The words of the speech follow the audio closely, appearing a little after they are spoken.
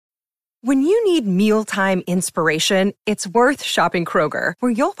When you need mealtime inspiration, it's worth shopping Kroger,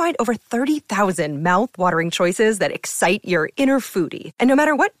 where you'll find over 30,000 mouth-watering choices that excite your inner foodie. And no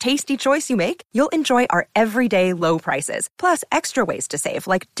matter what tasty choice you make, you'll enjoy our everyday low prices, plus extra ways to save,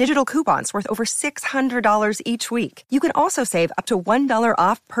 like digital coupons worth over $600 each week. You can also save up to $1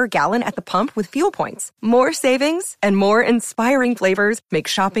 off per gallon at the pump with fuel points. More savings and more inspiring flavors make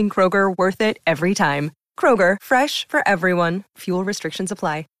shopping Kroger worth it every time. Kroger, fresh for everyone. Fuel restrictions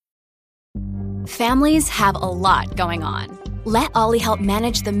apply. Families have a lot going on. Let Ollie help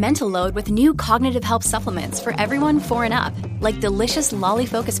manage the mental load with new cognitive help supplements for everyone 4 and up, like delicious Lolly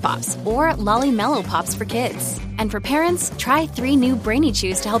Focus Pops or Lolly Mellow Pops for kids. And for parents, try 3 new Brainy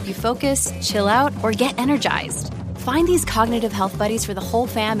Chews to help you focus, chill out, or get energized. Find these cognitive health buddies for the whole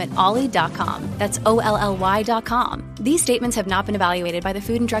fam at ollie.com. That's OLLY.com. These statements have not been evaluated by the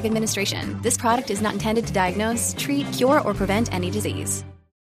Food and Drug Administration. This product is not intended to diagnose, treat, cure, or prevent any disease.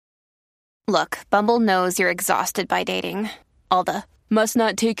 Look, Bumble knows you're exhausted by dating. All the, must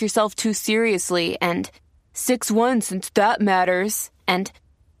not take yourself too seriously, and 6'1" since that matters, and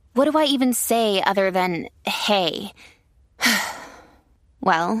what do I even say other than, hey?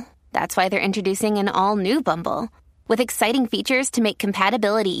 Well, that's why they're introducing an all-new Bumble, with exciting features to make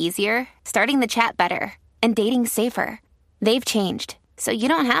compatibility easier, starting the chat better, and dating safer. They've changed, so you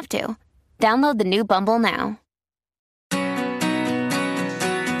don't have to. Download the new Bumble now.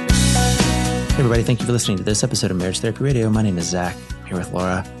 Hey everybody, thank you for listening to this episode of Marriage Therapy Radio. My name is Zach. I'm here with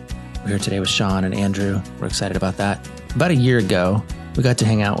Laura. We're here today with Sean and Andrew. We're excited about that. About a year ago, we got to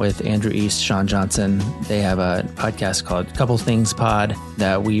hang out with Andrew East, Sean Johnson. They have a podcast called Couple Things Pod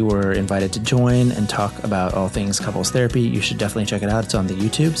that we were invited to join and talk about all things couples therapy. You should definitely check it out. It's on the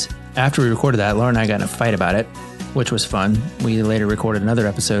YouTubes. After we recorded that, Laura and I got in a fight about it, which was fun. We later recorded another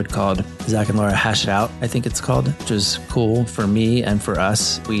episode called Zach and Laura Hash It Out, I think it's called, which was cool for me and for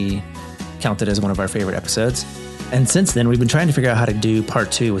us. We counted as one of our favorite episodes. And since then, we've been trying to figure out how to do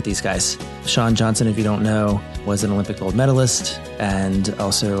part 2 with these guys. Sean Johnson, if you don't know, was an Olympic gold medalist and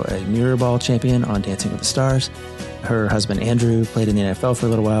also a mirror ball champion on Dancing with the Stars. Her husband, Andrew, played in the NFL for a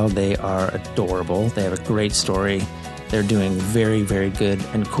little while. They are adorable. They have a great story. They're doing very, very good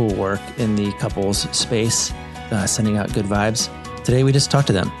and cool work in the couples space, sending out good vibes. Today, we just talked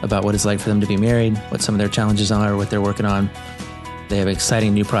to them about what it's like for them to be married, what some of their challenges are, what they're working on. They have an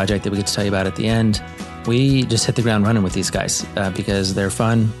exciting new project that we get to tell you about at the end. We just hit the ground running with these guys because they're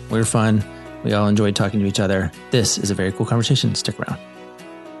fun. We're fun. We all enjoyed talking to each other. This is a very cool conversation. Stick around.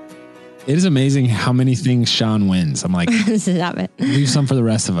 It is amazing how many things Sean wins. I'm like, stop it. Leave some for the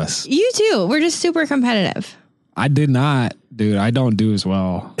rest of us. You too. We're just super competitive. I did not, dude. I don't do as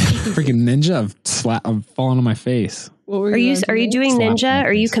well. Freaking ninja, I'm falling on my face. Are you doing ninja?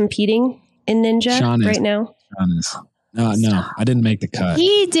 Are you competing in ninja Sean right now? Sean is. No, I didn't make the cut.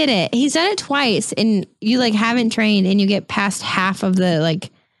 He did it. He's done it twice, and you haven't trained, and you get past half of the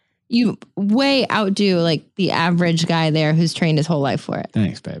you way outdo the average guy there who's trained his whole life for it.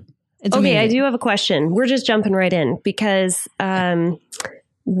 Thanks, babe. It's amazing. I do have a question. We're just jumping right in because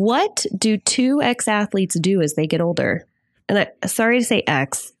what do 2 ex-athletes do as they get older? And sorry to say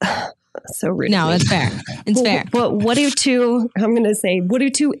ex. So rude. No, it's fair. It's fair. But what do 2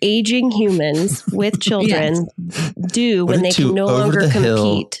 aging humans with children do when they can no longer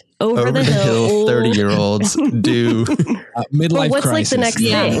compete? Over the hill 30-year-olds do. Midlife what's crisis. The next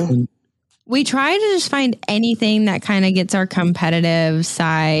thing? We try to just find anything that kind of gets our competitive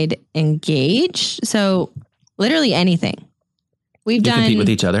side engaged. So literally anything. You compete with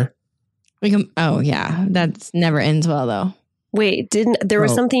each other? We can. Oh yeah. That never ends well though. Wait, there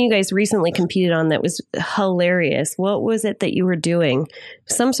was something you guys recently competed on that was hilarious. What was it that you were doing?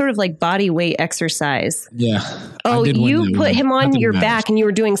 Some sort of body weight exercise. Yeah. Oh, you put him on your back and you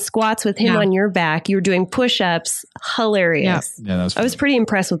were doing squats with him on your back. You were doing push-ups. Hilarious. Yeah, that was funny. I was pretty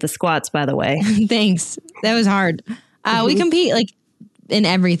impressed with the squats, by the way. Thanks. That was hard. We compete in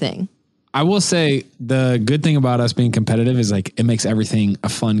everything. I will say the good thing about us being competitive is it makes everything a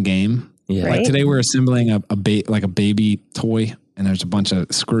fun game. Yeah. Right? Today we're assembling a baby toy, and there's a bunch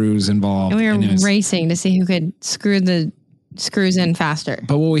of screws involved. And we were racing to see who could screw the screws in faster.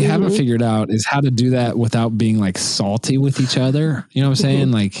 But what we haven't figured out is how to do that without being salty with each other. You know what I'm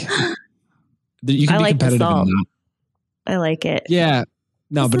saying? You can be competitive in that. I like it. Yeah.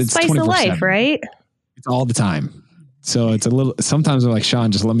 No, but it's the spice of life, right? It's all the time. So it's sometimes I'm like,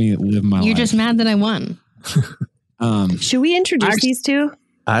 Sean, just let me live my life. You're just mad that I won. Should we introduce these two?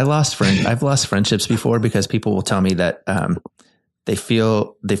 I've lost friendships before because people will tell me that they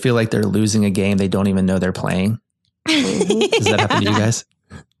feel like they're losing a game they don't even know they're playing. Does that happen to you guys?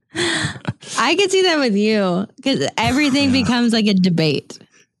 I could see that with you because everything becomes like a debate.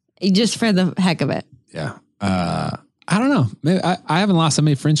 Just for the heck of it. Yeah. I don't know. Maybe I haven't lost so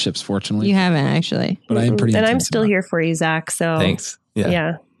many friendships, fortunately. You haven't actually. But I am pretty And I'm intense still about it. here for you, Zach. So Thanks.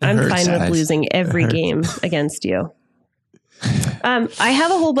 Yeah. I'm hurts, fine with guys. losing every It hurts. game against you. I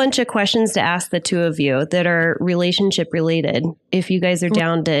have a whole bunch of questions to ask the two of you that are relationship related. If you guys are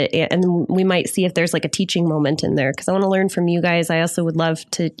down to, and we might see if there's like a teaching moment in there, because I want to learn from you guys. I also would love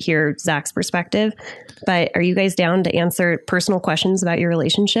to hear Zach's perspective. But are you guys down to answer personal questions about your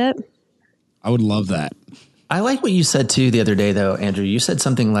relationship? I would love that. I like what you said too the other day, though, Andrew. You said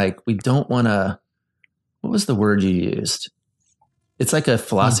something like, we don't want to, what was the word you used? It's like a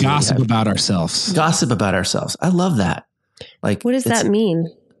philosophy. Gossip about ourselves. Gossip about ourselves. I love that. Like, What does that mean?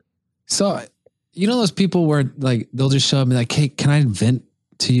 So, you know, those people where like, they'll just show up and be like, hey, can I vent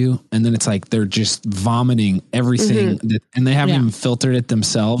to you? And then it's like, they're just vomiting everything and they haven't even filtered it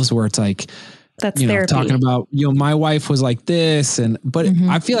themselves, where it's like, That's you know, therapy. talking about, you know, my wife was like this. But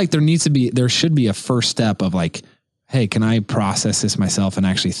I feel like there should be a first step of like, hey, can I process this myself and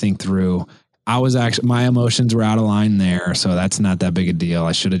actually think through, my emotions were out of line there. So that's not that big a deal.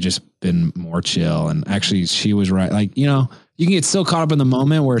 I should have just been more chill. And actually she was right. Like, you know, you can get so caught up in the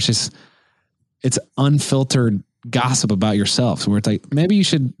moment where it's unfiltered gossip about yourself. So where it's like, maybe you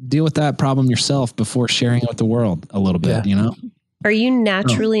should deal with that problem yourself before sharing it with the world a little bit, you know? Are you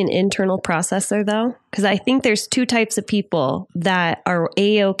naturally an internal processor though? Because I think there's two types of people that are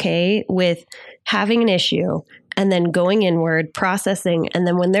A-okay with having an issue and then going inward, processing. And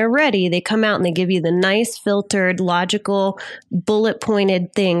then when they're ready, they come out and they give you the nice, filtered, logical, bullet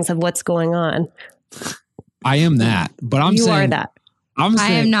pointed things of what's going on. I am that, but I'm You saying are that.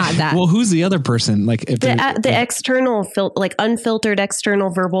 I am not that. Well, who's the other person? Like if The external, like unfiltered external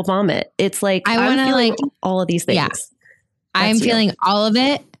verbal vomit. It's like, I I'm wanna, feeling like- all of these things. Yeah. I'm That's you. feeling all of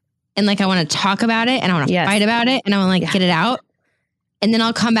it. And like, I want to talk about it and I want to Yes. fight about it and I want to like get it out. And then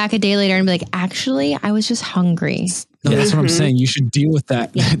I'll come back a day later and be like, actually, I was just hungry. No, that's what I'm saying. You should deal with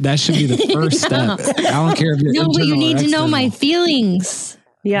that. That should be the first step. I don't care if you're No, but you internal or need to know my external. feelings.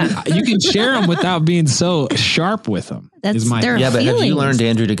 Yeah. You can share them without being so sharp with them. That's their Yeah, but have you feelings. learned,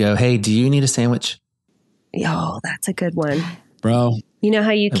 Andrew, to go, hey, do you need a sandwich? Oh, that's a good one. Bro. You know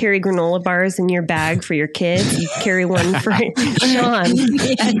how you carry granola bars in your bag for your kids? You carry one for Sean.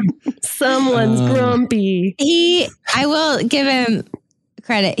 Someone's grumpy. I will give him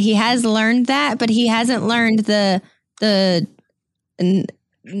credit. He has learned that, but he hasn't learned the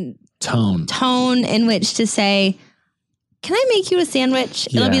tone in which to say, can I make you a sandwich?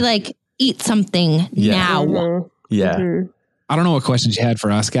 Yeah. It'll be like, eat something now. Mhm. Yeah. Mhm. I don't know what questions you had for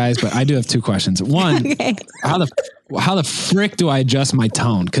us guys, but I do have two questions. One, Okay. how the frick do I adjust my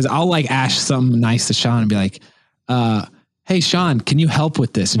tone? Because I'll like ask something nice to Sean and be like, hey, Sean, can you help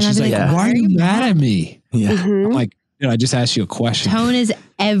with this? And And I'll she's be like, like, why are you mad at me? Yeah. Mhm. I'm like, I just asked you a question. Tone is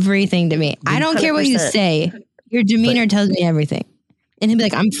everything to me. I don't care what you 100%. say. Your demeanor tells me everything. And he'll be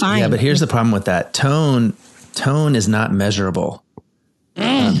like, I'm fine. Yeah, but here's the problem with that. Tone is not measurable.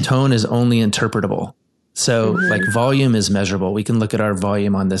 Tone is only interpretable. So like volume is measurable. We can look at our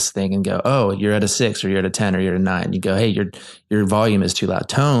volume on this thing and go, oh, you're at a 6 or you're at a 10 or you're at a 9. You go, hey, your volume is too loud.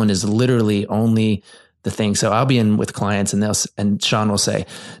 Tone is literally only the thing. So I'll be in with clients and Sean will say,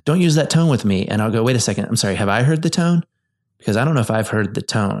 don't use that tone with me. And I'll go, wait a second. I'm sorry. Have I heard the tone? Because I don't know if I've heard the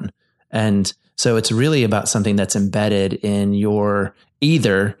tone. And so it's really about something that's embedded in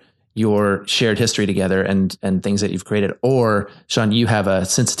either your shared history together and things that you've created, or Sean, you have a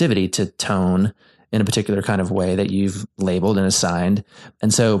sensitivity to tone in a particular kind of way that you've labeled and assigned.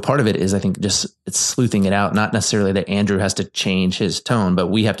 And so part of it is, I think, just it's sleuthing it out, not necessarily that Andrew has to change his tone, but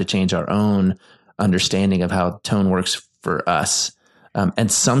we have to change our own understanding of how tone works for us.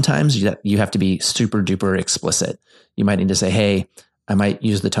 And sometimes you have to be super duper explicit. You might need to say, hey, I might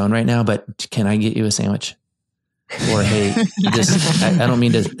use the tone right now, but can I get you a sandwich? Or, hey, I don't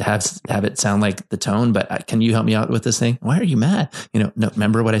mean to have it sound like the tone, but can you help me out with this thing? Why are you mad? No,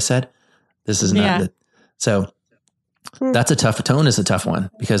 remember what I said? This is not so that's a tough tone is a tough one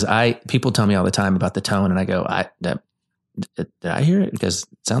because people tell me all the time about the tone and I go, did I hear it? Because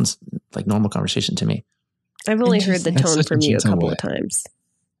it sounds like normal conversation to me. I've only heard the That's tone such from a you a gentle couple way. of times.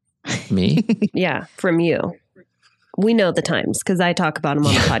 Me? Yeah, from you. We know the times because I talk about them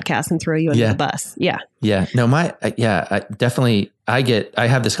on the podcast and throw you under the bus. Yeah. Yeah. No, I definitely, I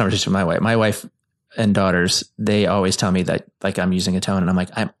have this conversation with my wife. My wife and daughters, they always tell me that like I'm using a tone and I'm like,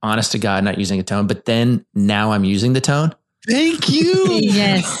 I'm honest to God, not using a tone, but then now I'm using the tone. Thank you.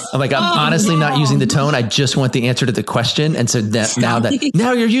 Yes. I'm like, I'm honestly not using the tone. I just want the answer to the question. And so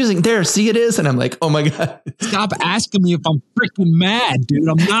now you're using there. See, it is. And I'm like, oh my God. Stop asking me if I'm freaking mad, dude.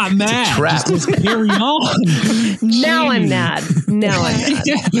 I'm not mad. It's a trap. Just carry on. Now I'm mad.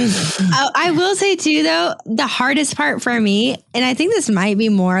 I will say too, though, the hardest part for me, and I think this might be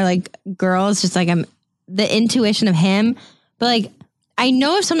more like girls, just like I'm the intuition of him, but like, I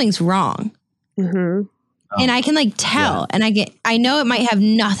know if something's wrong. Mm-hmm. And I can like tell, and I know it might have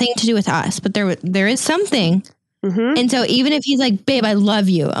nothing to do with us, but there is something. Mm-hmm. And so even if he's like, babe, I love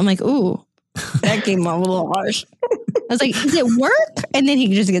you, I'm like, ooh, that came out a little harsh. I was like, does it work? And then he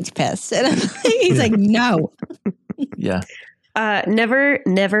just gets pissed. And he's like, no. Yeah. Never,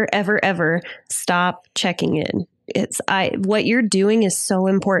 ever, ever stop checking in. What you're doing is so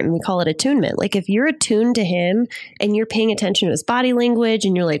important. We call it attunement. Like if you're attuned to him and you're paying attention to his body language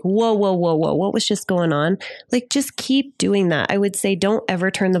and you're like, whoa, what was just going on? Like, just keep doing that. I would say don't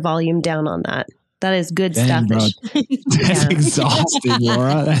ever turn the volume down on that. That is good stuff. That's exhausting,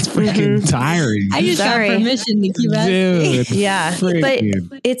 Laura. That's freaking tiring. I just got permission to keep asking. Dude, yeah. But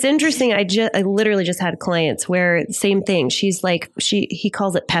it's interesting. I literally just had clients where same thing. She's like, he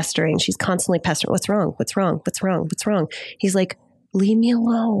calls it pestering. She's constantly pestering. What's wrong? He's like, leave me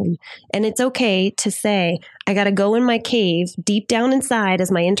alone. And it's okay to say, I got to go in my cave deep down inside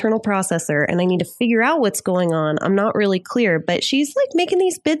as my internal processor, and I need to figure out what's going on. I'm not really clear, but she's like making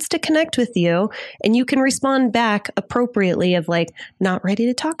these bids to connect with you, and you can respond back appropriately of like, not ready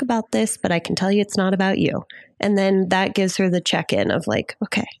to talk about this, but I can tell you it's not about you. And then that gives her the check-in of like,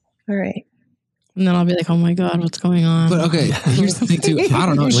 okay, all right. And then I'll be like, oh my God, what's going on? But okay, here's the thing too. I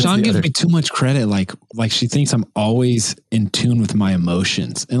don't know. Sean gives me too much credit. Like she thinks I'm always in tune with my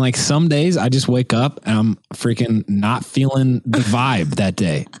emotions. And like some days I just wake up and I'm freaking not feeling the vibe that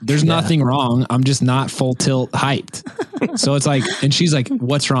day. There's nothing wrong. I'm just not full tilt hyped. So it's like, and she's like,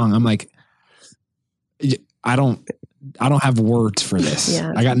 what's wrong? I'm like, I don't have words for this.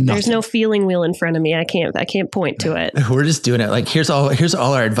 Yeah. I got nothing. There's no feeling wheel in front of me. I can't point to it. We're just doing it. Like, here's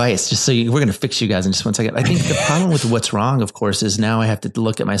all our advice. Just so we're going to fix you guys in just 1 second. I think the problem with what's wrong, of course, is now I have to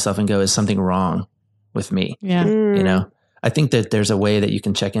look at myself and go, is something wrong with me? Yeah. You know, I think that there's a way that you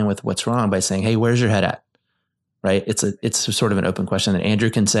can check in with what's wrong by saying, hey, where's your head at? Right. It's sort of an open question that Andrew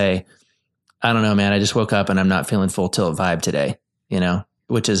can say, I don't know, man. I just woke up and I'm not feeling full tilt vibe today, you know,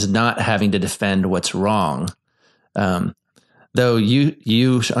 which is not having to defend what's wrong. Though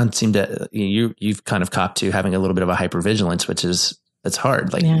you seem to, you've kind of copped to having a little bit of a hypervigilance, that's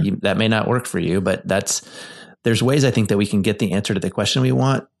hard. Like that may not work for you, but there's ways I think that we can get the answer to the question we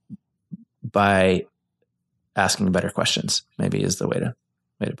want by asking better questions, maybe is the way to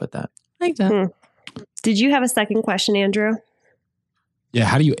put that. I like that. Did you have a second question, Andrew? Yeah.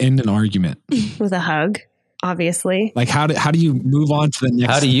 How do you end an argument? With a hug, obviously. Like how do you move on to the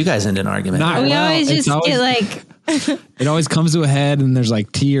next? How do you guys end an argument? We always just get like... It always comes to a head and there's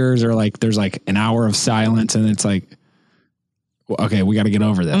like tears or like there's like an hour of silence and it's like, well, okay, we got to get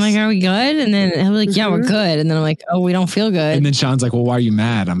over this. I'm like, are we good? And then he'll be like, yeah, we're good. And then I'm like, oh, we don't feel good. And then Sean's like, well, why are you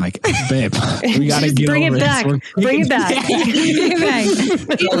mad? I'm like, babe, we got to get over it. Bring it back.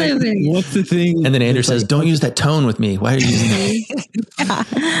 What's the thing? And then Andrew says, don't use that tone with me. Why are you using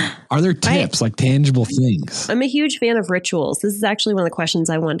that? Are there tips, like tangible things? I'm a huge fan of rituals. This is actually one of the questions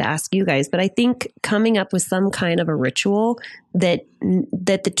I wanted to ask you guys, but I think coming up with some kind of a ritual that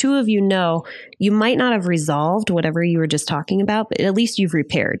the two of you know, you might not have resolved whatever you were just talking about, but at least you've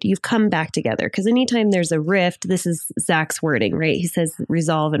repaired. You've come back together. Because anytime there's a rift, this is Zach's wording, right? He says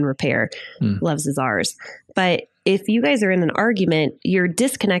resolve and repair. Loves is ours. But if you guys are in an argument, you're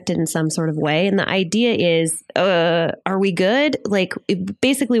disconnected in some sort of way. And the idea is, are we good? Like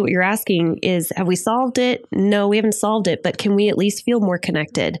basically what you're asking is, have we solved it? No, we haven't solved it, but can we at least feel more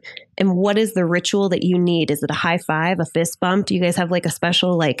connected? And what is the ritual that you need? Is it a high five, a fist bump? Do you guys have like a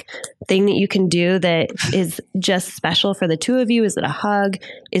special like thing that you can do that is just special for the two of you? Is it a hug?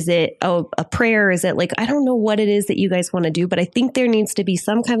 Is it a prayer? Is it like, I don't know what it is that you guys want to do, but I think there needs to be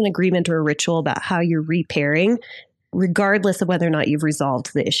some kind of an agreement or a ritual about how you're repairing, regardless of whether or not you've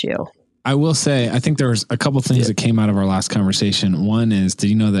resolved the issue. I will say, I think there was a couple things that came out of our last conversation. One is, did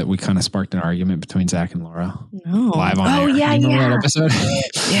you know that we kind of sparked an argument between Zach and Laura? No. Live on air. Yeah, you remember yeah. that episode?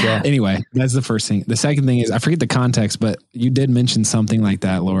 Yeah. Anyway, that's the first thing. The second thing is, I forget the context, but you did mention something like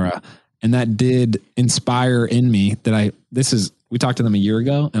that, Laura. And that did inspire in me that we talked to them a year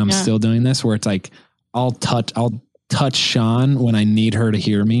ago and I'm still doing this, where it's like, I'll touch Sean when I need her to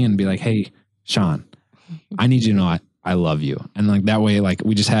hear me and be like, hey, Sean, I need you to know I love you. And like that way, like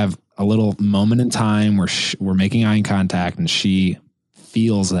we just have a little moment in time where we're making eye contact and she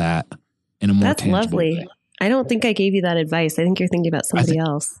feels that in a more That's tangible lovely. way. I don't think I gave you that advice. I think you're thinking about somebody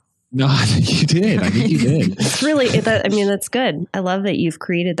else. No, I think you did. It's really, that's good. I love that you've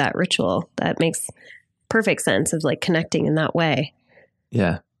created that ritual. That makes perfect sense of like connecting in that way.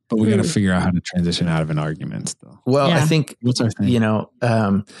 Yeah. But we got to figure out how to transition out of an argument still. Well, I think, what's our thing?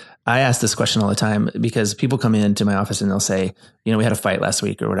 I ask this question all the time because people come into my office and they'll say, we had a fight last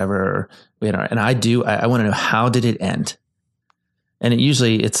week or whatever, and I want to know, how did it end? And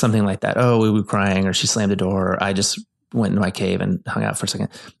it's something like that. Oh, we were crying, or she slammed the door, or I just went into my cave and hung out for a second,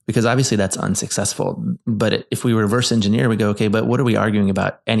 because obviously that's unsuccessful. But if we reverse engineer, we go, okay, but what are we arguing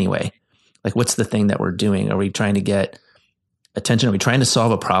about anyway? Like, what's the thing that we're doing? Are we trying to get attention? Are we trying to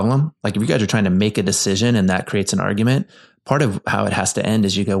solve a problem? Like, if you guys are trying to make a decision and that creates an argument, part of how it has to end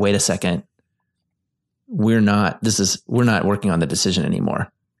is you go, wait a second, we're not working on the decision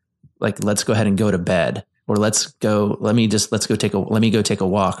anymore. Like, let's go ahead and go to bed, or let me go take a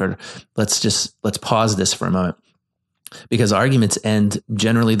walk, or let's pause this for a moment. Because arguments end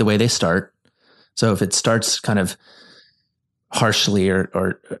generally the way they start. So if it starts kind of harshly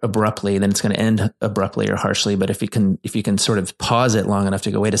or abruptly, then it's going to end abruptly or harshly. But if you can sort of pause it long enough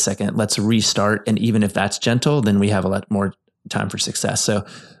to go, wait a second, let's restart. And even if that's gentle, then we have a lot more time for success. So,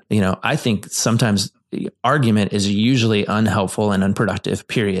 I think sometimes the argument is usually unhelpful and unproductive,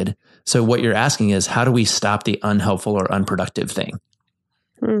 period. So what you're asking is, how do we stop the unhelpful or unproductive thing?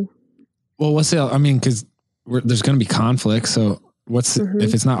 Well, because there's going to be conflict. So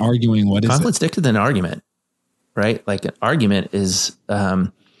if it's not arguing, what is conflict's different than an argument, right? Like, an argument is,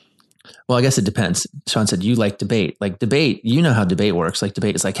 well, I guess it depends. Sean said you like debate. Like, debate, how debate works. Like,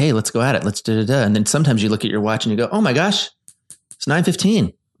 debate is like, hey, let's go at it. Let's da-da-da. And then sometimes you look at your watch and you go, oh my gosh, it's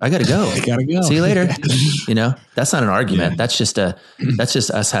 9:15. I got to go. I got to go. See you later. That's not an argument. Yeah. That's just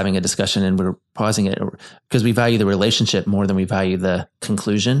us having a discussion, and we're pausing it because we value the relationship more than we value the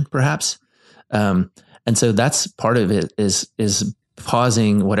conclusion, perhaps. And so that's part of it is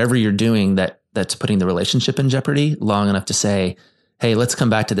pausing whatever you're doing that's putting the relationship in jeopardy long enough to say, hey, let's come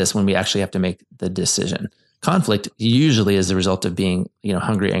back to this when we actually have to make the decision. Conflict usually is the result of being,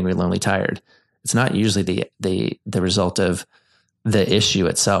 hungry, angry, lonely, tired. It's not usually the result of the issue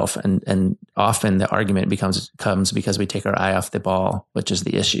itself. And often the argument comes because we take our eye off the ball, which is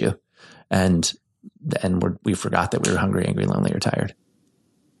the issue. And we forgot that we were hungry, angry, lonely, or tired.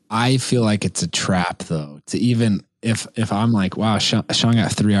 I feel like it's a trap, though, to even if I'm like, wow, Sean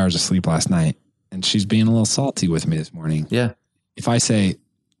got 3 hours of sleep last night and she's being a little salty with me this morning. Yeah. If I say,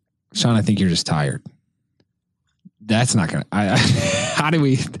 Sean, I think you're just tired, that's not going to, how do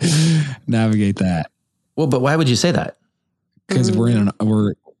we navigate that? Well, but why would you say that? Because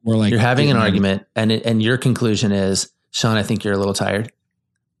we're like, you're having an argument and your conclusion is, Sean, I think you're a little tired.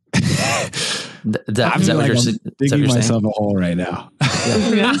 Is that what you're digging myself a hole right now?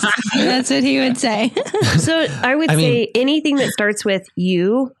 Yeah. That's what he would say. So I would say anything that starts with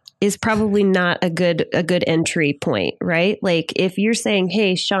you is probably not a good entry point, right? Like, if you're saying,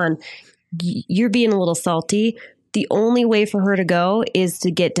 hey, Sean, you're being a little salty, the only way for her to go is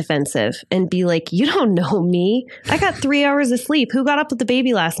to get defensive and be like, you don't know me. I got 3 hours of sleep. Who got up with the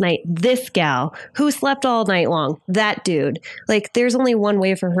baby last night? This gal. Who slept all night long? That dude. Like, there's only one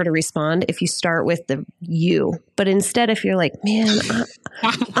way for her to respond if you start with the you. But instead, if you're like, man,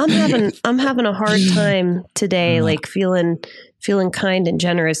 I'm having a hard time today, like feeling kind and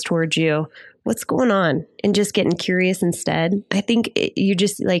generous towards you. What's going on? And just getting curious instead. I think you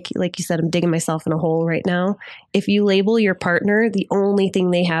just, like you said, I'm digging myself in a hole right now. If you label your partner, the only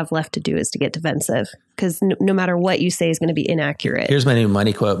thing they have left to do is to get defensive, because no matter what you say is going to be inaccurate. Here's my new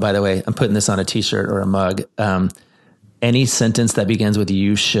money quote, by the way. I'm putting this on a t-shirt or a mug. Any sentence that begins with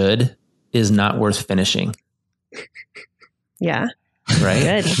 "you should" is not worth finishing. Yeah. Right?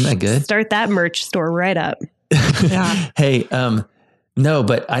 Good. Isn't that good? Start that merch store right up. Yeah. Hey, no,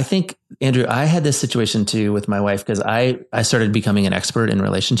 but I think, Andrew, I had this situation too with my wife, because I started becoming an expert in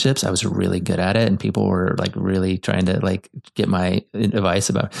relationships. I was really good at it, and people were like really trying to like get my advice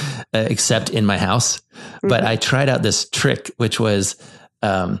about, except in my house. Mm-hmm. But I tried out this trick, which was,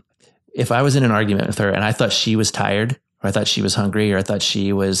 if I was in an argument with her and I thought she was tired, or I thought she was hungry, or I thought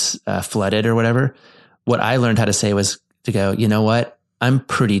she was flooded or whatever, what I learned how to say was to go, you know what? I'm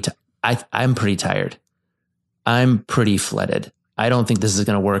pretty tired. I'm pretty flooded. I don't think this is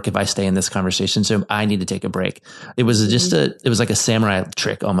going to work if I stay in this conversation. So I need to take a break. It was it was like a samurai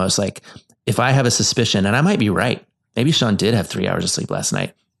trick, almost like, if I have a suspicion, and I might be right, maybe Sean did have 3 hours of sleep last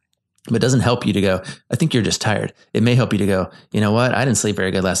night, but it doesn't help you to go, I think you're just tired. It may help you to go, you know what? I didn't sleep very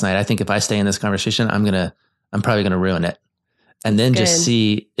good last night. I think if I stay in this conversation, I'm probably going to ruin it. And then just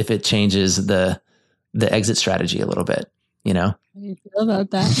see if it changes the exit strategy a little bit. you know? How do you feel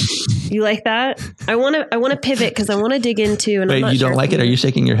about that? You like that? I want to pivot because I want to dig into. And Wait, I'm not you don't like it? Are you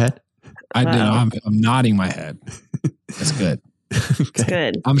shaking your head? I do. I'm nodding my head. That's good. It's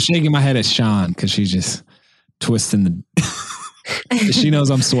good. I'm shaking my head at Sean because she's just twisting the. She knows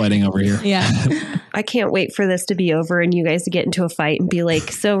I'm sweating over here. Yeah. I can't wait for this to be over and you guys to get into a fight and be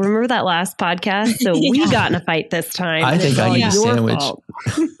like, so remember that last podcast? So we got in a fight this time. I think I need a sandwich.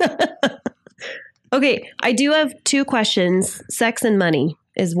 Okay. I do have 2 questions. Sex and money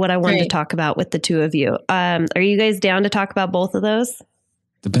is what I wanted to talk about with the 2 of you. Are you guys down to talk about both of those?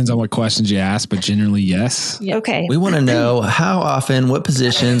 Depends on what questions you ask, but generally, yes. Yeah. Okay. We want to know how often, what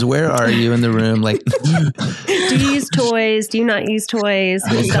positions, where are you in the room? Like, do you use toys? Do you not use toys?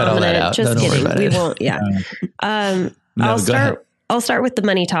 Who's cut all that dominant? out. Just Don't worry kidding. about We it. won't. Yeah. No, go ahead. I'll start with the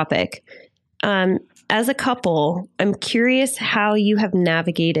money topic. As a couple, I'm curious how you have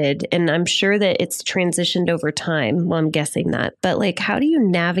navigated, and I'm sure that it's transitioned over time. Well, I'm guessing that, but like, how do you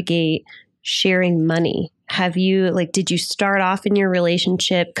navigate sharing money? Have you did you start off in your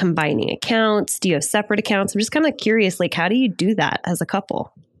relationship combining accounts? Do you have separate accounts? I'm just kind of curious, how do you do that as a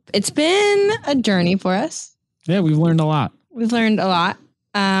couple? It's been a journey for us. Yeah, we've learned a lot. We've learned a lot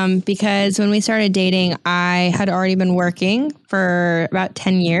because when we started dating, I had already been working for about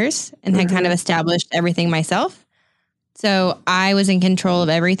 10 years and had kind of established everything myself. So I was in control of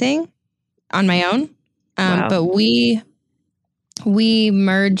everything on my own. Wow. But we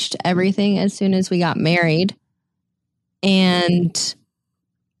merged everything as soon as we got married. And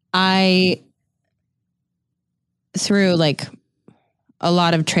I, through a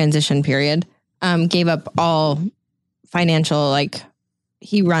lot of transition period, gave up all financial,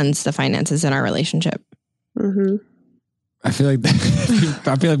 he runs the finances in our relationship. Mm-hmm. I feel like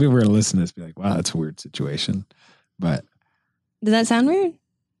people were listening to this be like, wow, that's a weird situation. But Does that sound weird?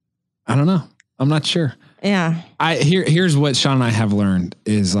 I don't know. I'm not sure. Yeah. Here's what Sean and I have learned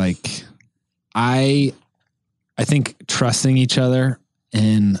is I think trusting each other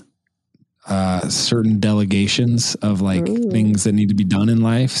in certain delegations of things that need to be done in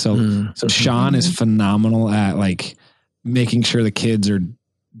life. So Sean is phenomenal at making sure the kids are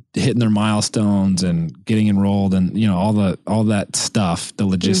hitting their milestones and getting enrolled and all that stuff, the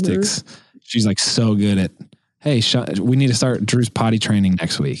logistics. She's so good at, hey, Sean, we need to start Drew's potty training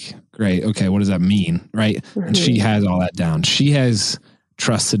next week. Great. Okay. What does that mean? Right. And she has all that down. She has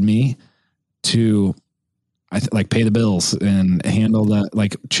trusted me to pay the bills and handle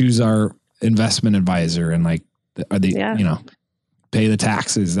the, choose our investment advisor and pay the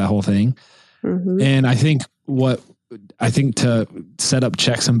taxes, that whole thing. And I think to set up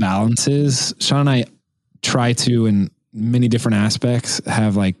checks and balances, Sean and I try to, in many different aspects,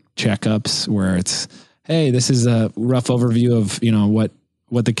 have checkups where it's, hey, this is a rough overview of,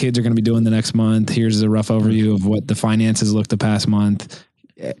 what the kids are going to be doing the next month. Here's a rough overview of what the finances look the past month.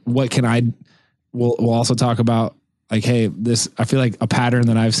 What can we'll also talk about hey, this, I feel like a pattern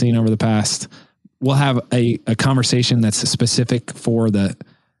that I've seen over the past, we'll have a conversation that's specific for the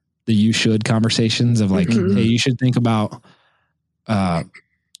you should conversations of hey, you should think about,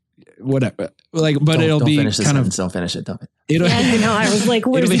 whatever. But it'll be kind of, don't finish it. Don't. I know. I was like,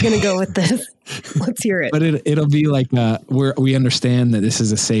 where's he going to go with this? Let's hear it. But it'll be where we understand that this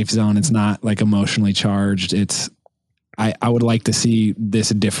is a safe zone. It's not emotionally charged. I would like to see this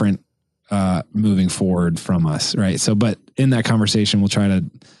different moving forward from us. Right. So, but in that conversation, we'll try to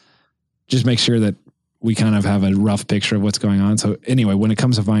just make sure that we kind of have a rough picture of what's going on. So anyway, when it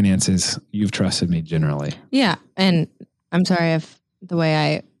comes to finances, you've trusted me generally. Yeah. And I'm sorry if the way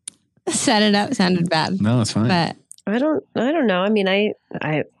I set it up sounded bad. No, it's fine. But I don't know. I mean,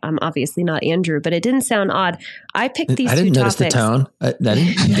 I'm obviously not Andrew, but it didn't sound odd. I picked these two topics. I didn't notice the tone. I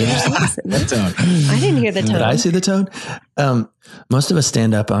didn't hear the tone. Did I see the tone? Most of us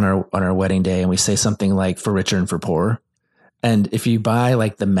stand up on our wedding day and we say something like "for richer and for poorer." And if you buy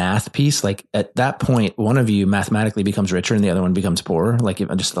the math piece, at that point, one of you mathematically becomes richer and the other one becomes poorer.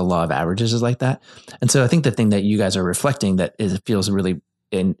 Just the law of averages is like that. And so I think the thing that you guys are reflecting that feels really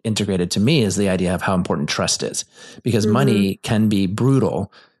integrated to me is the idea of how important trust is, because money can be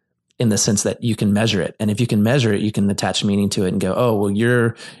brutal in the sense that you can measure it. And if you can measure it, you can attach meaning to it and go, oh, well,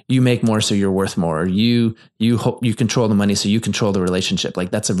 you make more, so you're worth more. You control the money, so you control the relationship.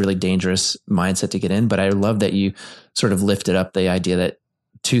 That's a really dangerous mindset to get in. But I love that you sort of lifted up the idea that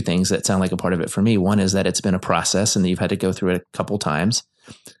 2 things that sound like a part of it for me. One is that it's been a process and that you've had to go through it a couple times,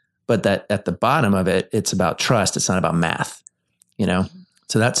 but that at the bottom of it, it's about trust. It's not about math,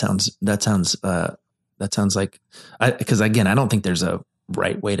 So that sounds like, because again, I don't think there's a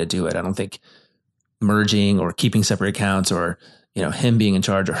right way to do it. I don't think merging or keeping separate accounts or, him being in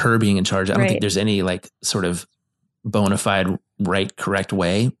charge or her being in charge. I don't think there's any sort of bona fide, right, correct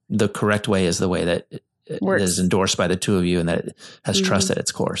way. The correct way is the way that is endorsed by the two of you and that it has trust at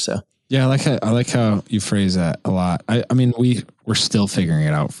its core. So yeah, I like how you phrase that a lot. I mean, we're still figuring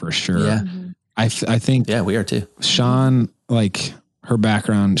it out for sure. Yeah. I think we are too. Sean, like her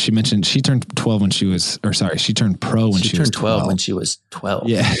background, she mentioned she turned 12 when she was, or sorry, she turned pro when she was 12. When she was 12.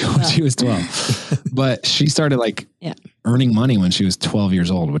 Yeah, when she was 12. But she started earning money when she was 12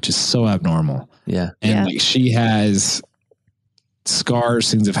 years old, which is so abnormal. Yeah. And like, she has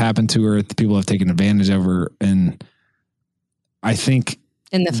scars, things have happened to her, people have taken advantage of her. And I think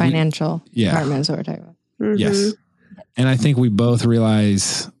in the financial department is what we're talking about. Mm-hmm. Yes. And I think we both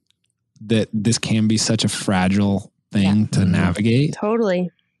realize that this can be such a fragile thing to navigate. Totally.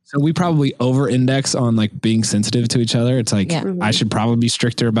 So we probably over index on like being sensitive to each other. It's like, I should probably be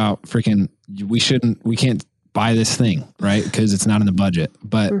stricter about freaking, we can't buy this thing, right? Because it's not in the budget,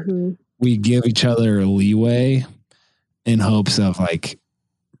 but we give each other leeway in hopes of like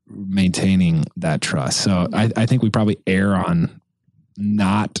maintaining that trust. So I think we probably err on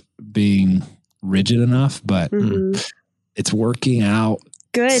not being rigid enough, but it's working out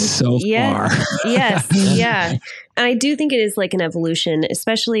good so far. Yes. Yeah. And I do think it is like an evolution,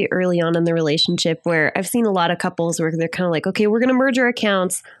 especially early on in the relationship, where I've seen a lot of couples where they're kind of like, okay, we're going to merge our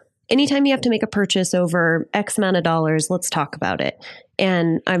accounts. Anytime you have to make a purchase over X amount of dollars, let's talk about it.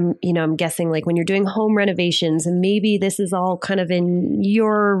 And I'm guessing like when you're doing home renovations, and maybe this is all kind of in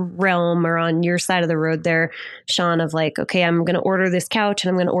your realm or on your side of the road there, Sean, of like, okay, I'm going to order this couch and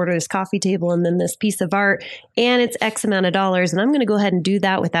I'm going to order this coffee table and then this piece of art, and it's X amount of dollars. And I'm going to go ahead and do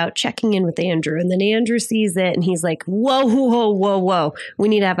that without checking in with Andrew. And then Andrew sees it and he's like, whoa. We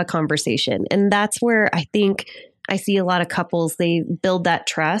need to have a conversation. And that's where I think I see a lot of couples, they build that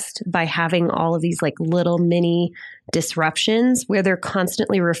trust by having all of these like little mini disruptions where they're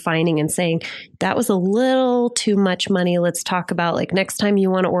constantly refining and saying, that was a little too much money. Let's talk about like next time you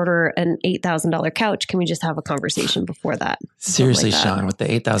want to order an $8,000 couch, can we just have a conversation before that? Seriously, like Sean, with the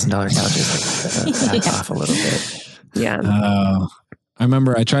 $8,000 couches, like, back off a little bit. Yeah. I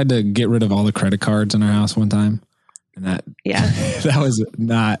remember I tried to get rid of all the credit cards in our house one time. And that was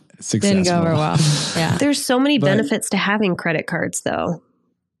not successful. Didn't go over well. Yeah. There's so many benefits to having credit cards though,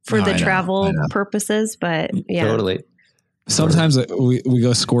 for the travel purposes, but Totally. Sometimes we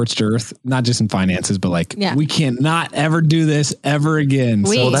go scorched earth, not just in finances, but like we cannot ever do this ever again.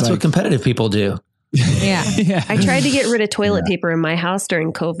 So that's what competitive people do. Yeah. I tried to get rid of toilet paper in my house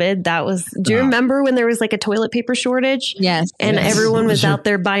during COVID. Do you remember when there was like a toilet paper shortage? Yes. And everyone was out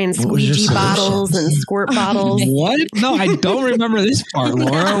there buying squeegee bottles and squirt bottles. What? No, I don't remember this part,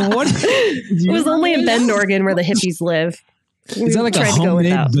 Laura. What? It was only in Bend, Oregon where the hippies live. Is that like a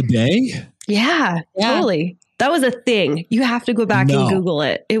homemade bidet? Yeah, totally. That was a thing. You have to go back and Google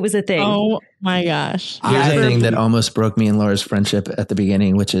it. It was a thing. Oh my gosh. Here's a thing that almost broke me and Laura's friendship at the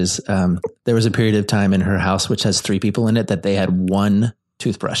beginning, which is there was a period of time in her house, which has 3 people in it, that they had one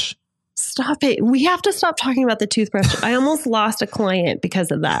toothbrush. Stop it. We have to stop talking about the toothbrush. I almost lost a client because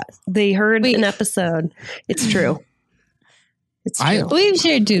of that. They heard an episode. It's true. It's true. We've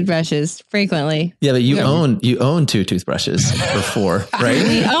shared toothbrushes frequently. Yeah, but you own 2 toothbrushes or 4, right?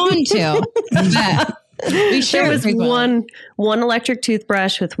 We own 2. There was one electric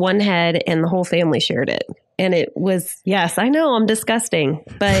toothbrush with one head and the whole family shared it. And it was, yes, I know I'm disgusting,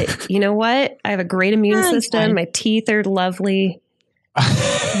 but you know what? I have a great immune system. Fine. My teeth are lovely. I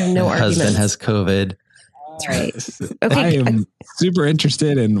have no arguments. Husband has COVID. That's right. Okay. I am super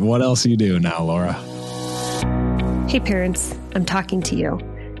interested in what else you do now, Laura. Hey parents, I'm talking to you.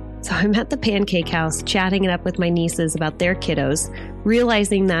 So I'm at the Pancake House chatting it up with my nieces about their kiddos,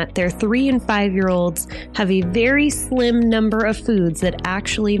 realizing that their 3 and 5-year-olds have a very slim number of foods that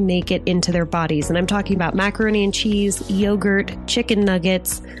actually make it into their bodies. And I'm talking about macaroni and cheese, yogurt, chicken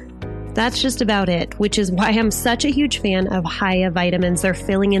nuggets. That's just about it, which is why I'm such a huge fan of Hiya vitamins. They're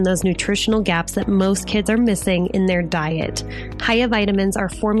filling in those nutritional gaps that most kids are missing in their diet. Hiya vitamins are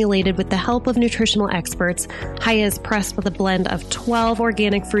formulated with the help of nutritional experts. Hiya is pressed with a blend of 12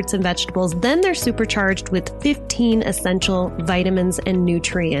 organic fruits and vegetables. Then they're supercharged with 15 essential vitamins and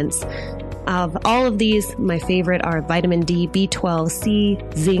nutrients. Of all of these, my favorite are vitamin D, B12, C,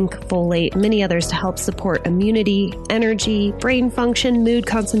 zinc, folate, many others to help support immunity, energy, brain function, mood,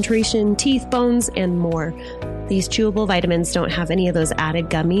 concentration, teeth, bones, and more. These chewable vitamins don't have any of those added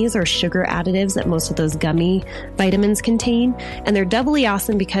gummies or sugar additives that most of those gummy vitamins contain. And they're doubly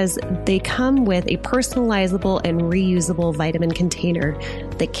awesome because they come with a personalizable and reusable vitamin container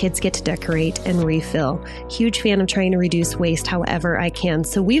that kids get to decorate and refill. Huge fan of trying to reduce waste however I can.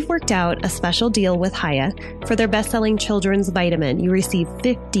 So we've worked out a special deal with Hiya for their best-selling children's vitamin. You receive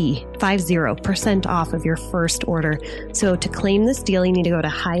 50% off of your first order. So to claim this deal, you need to go to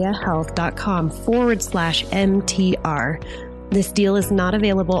hiyahealth.com/MTR. This deal is not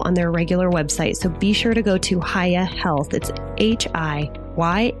available on their regular website, so be sure to go to Hiya Health. It's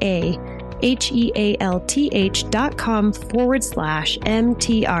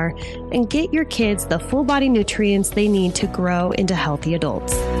HIYAHEALTH.com/MTR and get your kids the full body nutrients they need to grow into healthy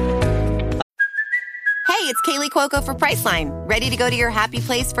adults. Hey, it's Kaylee Cuoco for Priceline. Ready to go to your happy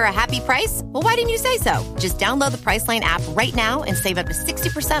place for a happy price? Well, why didn't you say so? Just download the Priceline app right now and save up to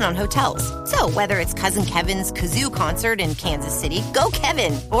 60% on hotels. So whether it's Cousin Kevin's Kazoo Concert in Kansas City, go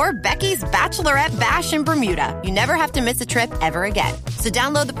Kevin, or Becky's Bachelorette Bash in Bermuda, you never have to miss a trip ever again. So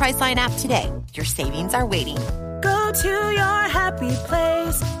download the Priceline app today. Your savings are waiting. Go to your happy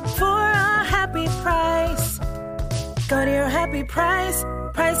place for a happy price. Go to your happy price,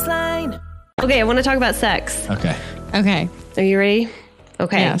 Priceline. Okay, I want to talk about sex. Okay. Are you ready?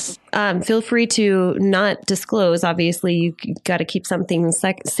 Okay. Yes. Feel free to not disclose. Obviously, you got to keep something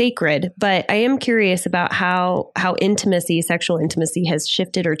sacred. But I am curious about how sexual intimacy has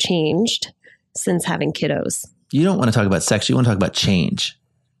shifted or changed since having kiddos. You don't want to talk about sex. You want to talk about change.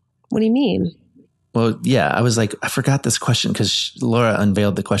 What do you mean? Well, yeah, I was like, I forgot this question because Laura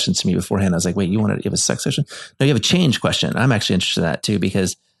unveiled the questions to me beforehand. I was like, wait, you have a sex question? No, you have a change question. I'm actually interested in that too,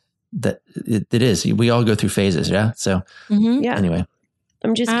 because it is. We all go through phases. Yeah. So Yeah. Anyway,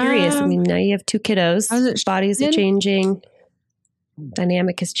 I'm just curious. I mean, now you have two kiddos. Bodies are changing.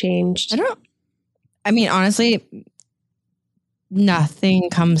 Dynamic has changed. Honestly, nothing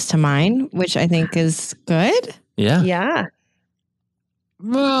comes to mind, which I think is good. Yeah. Yeah.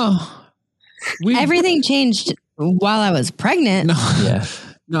 Well, Everything changed while I was pregnant.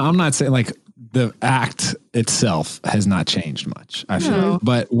 No, I'm not saying like the act itself has not changed much. I feel,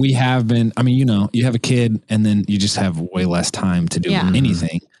 but we have been. I mean, you have a kid, and then you just have way less time to do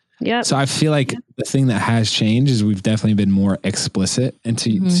anything. Yeah. So I feel like the thing that has changed is we've definitely been more explicit. And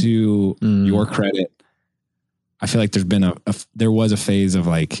to your credit, I feel like there's been there was a phase of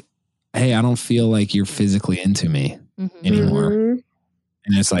like, hey, I don't feel like you're physically into me anymore, and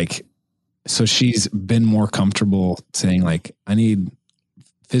it's like, so she's been more comfortable saying like, I need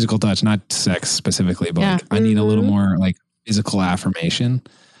physical touch, not sex specifically, but like, I need a little more like physical affirmation.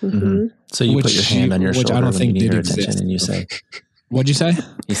 So you put your hand on your shoulder I don't when think you need her did attention, exist. and you say, "What'd you say?"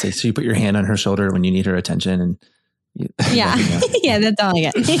 You say, so you put your hand on her shoulder when you need her attention, and Yeah, that's all I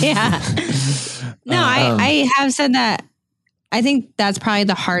get. Yeah. No, I have said that. I think that's probably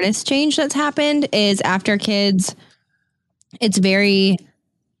the hardest change that's happened is after kids. It's very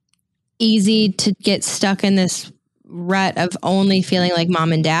easy to get stuck in this rut of only feeling like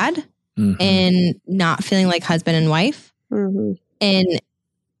mom and dad and not feeling like husband and wife. And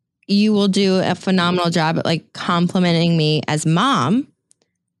you will do a phenomenal job at like complimenting me as mom,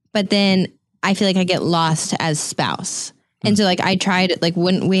 but then I feel like I get lost as spouse. And so like I tried, like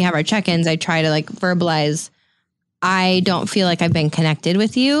when we have our check-ins, I try to like verbalize, I don't feel like I've been connected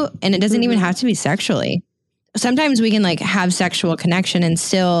with you. And it doesn't even have to be sexually. Sometimes we can like have sexual connection and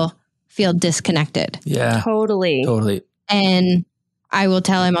still feel disconnected. Yeah, totally. And I will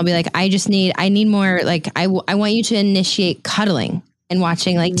tell him, I'll be like, I need more, like, I want you to initiate cuddling and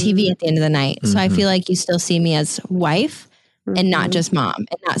watching like TV at the end of the night. So I feel like you still see me as wife and not just mom,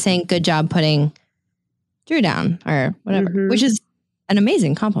 and not saying good job putting Drew down or whatever, which is an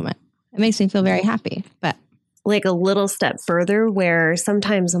amazing compliment. It makes me feel very happy, but like a little step further where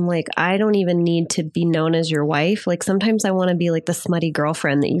sometimes I'm like, I don't even need to be known as your wife. Like sometimes I want to be like the smutty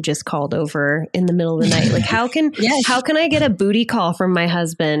girlfriend that you just called over in the middle of the night. Like how can I get a booty call from my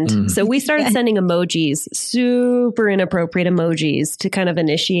husband? So we started sending emojis, super inappropriate emojis to kind of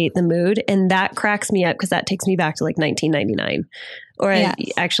initiate the mood. And that cracks me up because that takes me back to like 1999. Or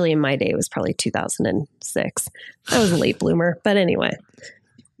actually in my day, it was probably 2006. I was a late bloomer. But anyway.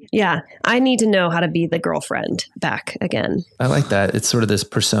 Yeah, I need to know how to be the girlfriend back again. I like that. It's sort of this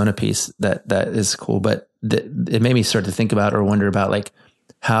persona piece that is cool, but it made me start to think about or wonder about like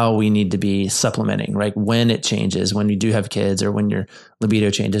how we need to be supplementing, right? When it changes, when you do have kids or when your libido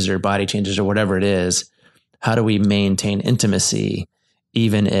changes or body changes or whatever it is, how do we maintain intimacy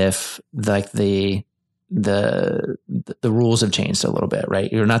even if like the rules have changed a little bit, right?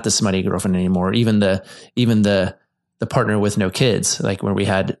 You're not the smutty girlfriend anymore. Even the partner with no kids, like where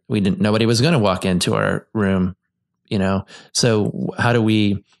nobody was going to walk into our room you know? So how do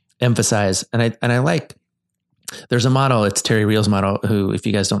we emphasize? And I like, there's a model, it's Terry Real's model, who, if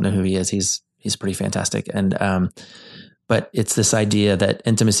you guys don't know who he is, he's pretty fantastic. And, but it's this idea that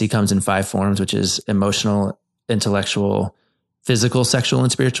intimacy comes in 5 forms, which is emotional, intellectual, physical, sexual,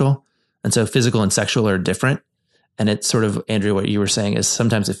 and spiritual. And so physical and sexual are different. And it's sort of, Andrew, what you were saying is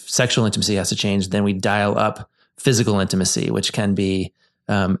sometimes if sexual intimacy has to change, then we dial up physical intimacy, which can be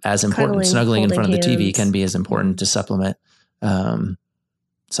as important. Cuddling, Snuggling in front of the TV hands. can be as important to supplement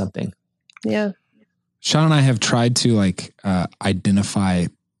something. Yeah. Sean and I have tried to like identify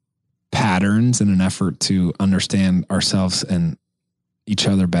patterns in an effort to understand ourselves and each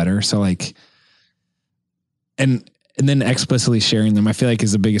other better. So like, and then explicitly sharing them, I feel like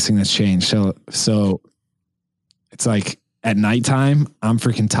is the biggest thing that's changed. So it's like at nighttime, I'm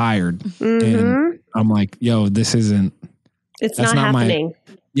freaking tired and I'm like, yo, this isn't, it's not happening.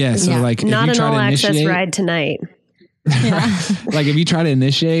 So like, not if you an try all to access initiate, ride tonight. like if you try to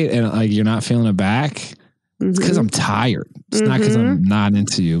initiate and like, you're not feeling it back, it's because I'm tired. It's not because I'm not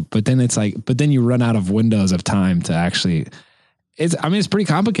into you, but then it's like, but then you run out of windows of time to actually, it's pretty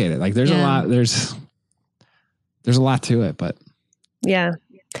complicated. Like there's a lot, there's a lot to it, but yeah.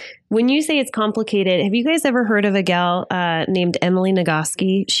 When you say it's complicated, have you guys ever heard of a gal named Emily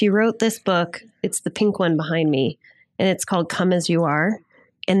Nagoski? She wrote this book. It's the pink one behind me, and it's called Come As You Are.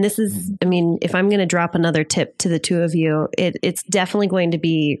 And this is, I mean, if I'm going to drop another tip to the two of you, it's definitely going to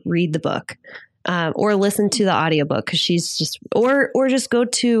be read the book. Or listen to the audiobook because she's just, or just go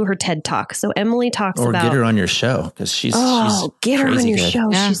to her TED Talk. So Emily talks about, get her on your show because she's get her on your good.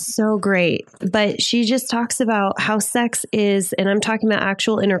 show. Yeah. She's so great. But she just talks about how sex is, and I'm talking about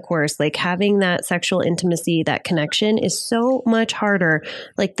actual intercourse, like having that sexual intimacy, that connection is so much harder.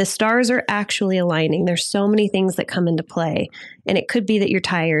 Like the stars are actually aligning. There's so many things that come into play. And it could be that you're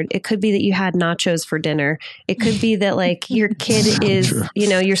tired. It could be that you had nachos for dinner. It could be that like your kid is, you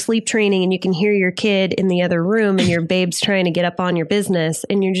know, you're sleep training and you can hear your kid in the other room and your babe's trying to get up on your business.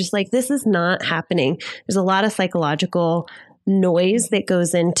 And you're just like, this is not happening. There's a lot of psychological noise that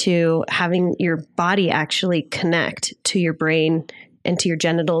goes into having your body actually connect to your brain and to your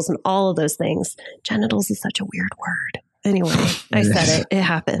genitals and all of those things. Genitals is such a weird word. Anyway, I said it. It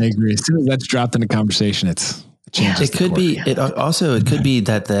happened. I agree. As soon as that's dropped in the conversation, It could be. It could be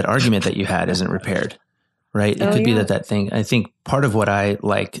that argument that you had isn't repaired, right? It could be that thing. I think part of what I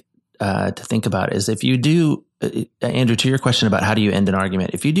like to think about is if you do, Andrew, to your question about how do you end an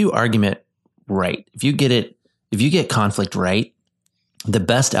argument, if you do argument right, if you get conflict right, the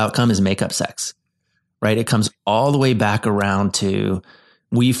best outcome is make up sex, right? It comes all the way back around to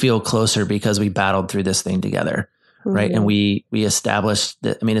we feel closer because we battled through this thing together, right? And we established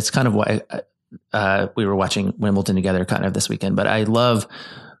that. I mean, it's kind of why. We were watching Wimbledon together kind of this weekend, but I love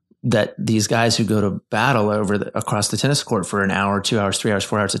that these guys who go to battle across the tennis court for an hour, 2 hours, 3 hours,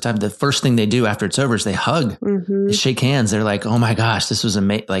 4 hours at a time, the first thing they do after it's over is they hug, they shake hands. They're like, oh my gosh, this was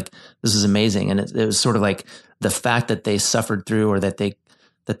this is amazing. And it was sort of like the fact that they suffered through or that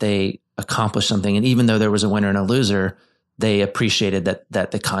they accomplished something. And even though there was a winner and a loser, they appreciated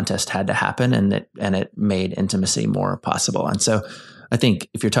that the contest had to happen and it made intimacy more possible. And so I think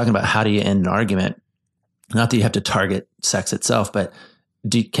if you're talking about how do you end an argument, not that you have to target sex itself, but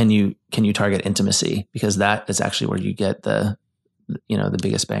can you target intimacy? Because that is actually where you get the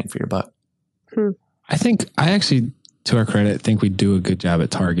biggest bang for your buck. I actually, to our credit, think we do a good job at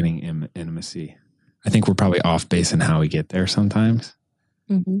targeting intimacy. I think we're probably off base in how we get there sometimes.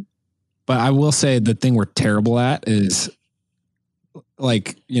 Mm-hmm. But I will say the thing we're terrible at is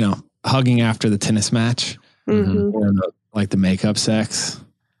like, hugging after the tennis match or the makeup sex.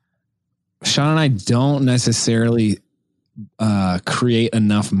 Sean and I don't necessarily create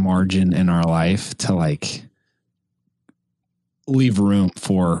enough margin in our life to like leave room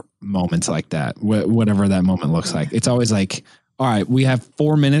for moments like that, whatever that moment looks like. It's always like, all right, we have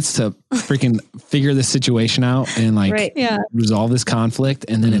 4 minutes to freaking figure this situation out and resolve this conflict.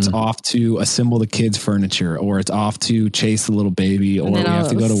 And then it's off to assemble the kids' furniture, or it's off to chase the little baby, or we have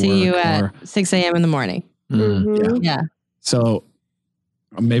to go to work. See you at 6 a.m. in the morning. Yeah. So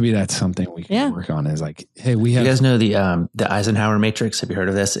maybe that's something we can work on is like, hey, we have. You guys know the Eisenhower matrix? Have you heard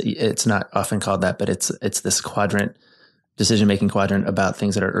of this? It's not often called that, but it's this decision-making quadrant about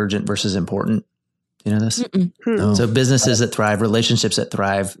things that are urgent versus important. You know this? No. So businesses that thrive, relationships that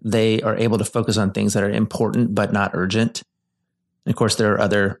thrive, they are able to focus on things that are important but not urgent. And of course, there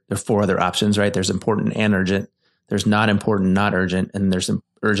are 4 other options, right? There's important and urgent. There's not important, not urgent, and there's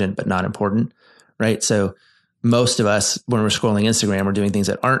urgent but not important, right? So most of us, when we're scrolling Instagram, we're doing things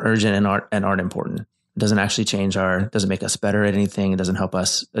that aren't urgent and aren't important. It doesn't actually doesn't make us better at anything. It doesn't help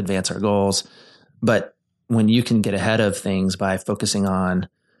us advance our goals. But when you can get ahead of things by focusing on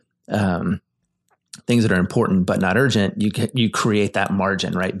things that are important but not urgent, you create that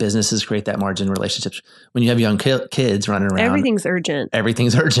margin, right? Businesses create that margin, relationships. When you have young kids running around, Everything's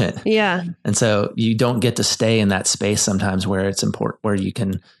urgent. Yeah. And so you don't get to stay in that space sometimes where it's important, where you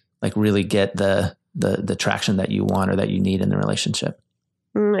can like really get the traction that you want or that you need in the relationship.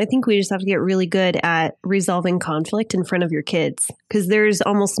 I think we just have to get really good at resolving conflict in front of your kids, because there's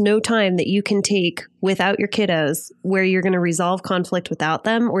almost no time that you can take without your kiddos where you're going to resolve conflict without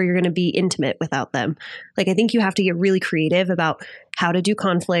them, or you're going to be intimate without them. Like, I think you have to get really creative about how to do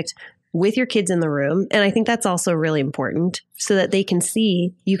conflict with your kids in the room. And I think that's also really important so that they can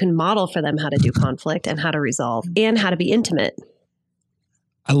see, you can model for them how to do conflict and how to resolve and how to be intimate.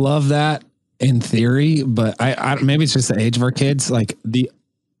 I love that in theory, but I maybe it's just the age of our kids. Like, the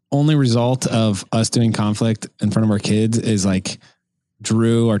only result of us doing conflict in front of our kids is like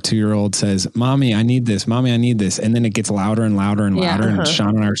Drew, our 2-year-old, says, "Mommy, I need this. Mommy, I need this." And then it gets louder and louder and louder. And Sean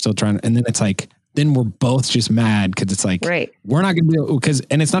and I are still trying. And then it's like, then we're both just mad because it's like, we're not going to be able,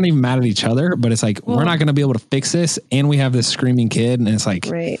 and it's not even mad at each other, but it's like, we're not going to be able to fix this. And we have this screaming kid. And it's like,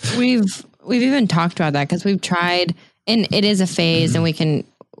 we've even talked about that because we've tried, and it is a phase and we can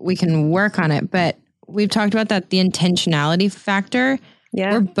work on it, but we've talked about that, the intentionality factor.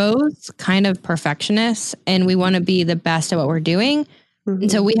 Yeah. We're both kind of perfectionists and we want to be the best at what we're doing. Mm-hmm.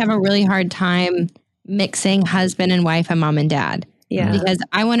 And so we have a really hard time mixing husband and wife and mom and dad. Yeah. Because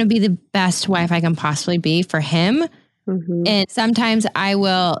I want to be the best wife I can possibly be for him. Mm-hmm. And sometimes I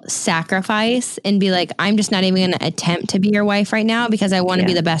will sacrifice and be like, I'm just not even going to attempt to be your wife right now because I want to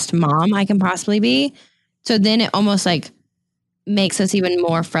be the best mom I can possibly be. So then it almost like makes us even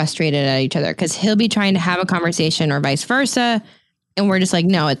more frustrated at each other because he'll be trying to have a conversation or vice versa. And we're just like,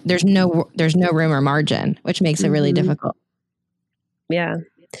 no, there's no room or margin, which makes it really difficult. Yeah.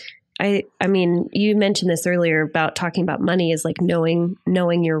 I mean, you mentioned this earlier about talking about money is like knowing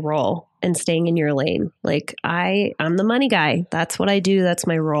your role and staying in your lane. Like I'm the money guy. That's what I do. That's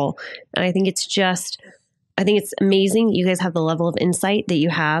my role. And I think it's amazing. You guys have the level of insight that you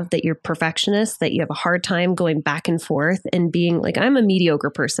have, that you're perfectionists, that you have a hard time going back and forth and being like, I'm a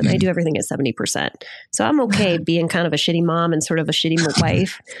mediocre person. I do everything at 70%. So I'm okay being kind of a shitty mom and sort of a shitty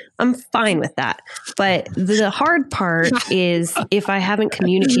wife. I'm fine with that. But the hard part is if I haven't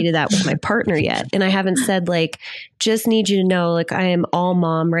communicated that with my partner yet, and I haven't said like, just need you to know, like, I am all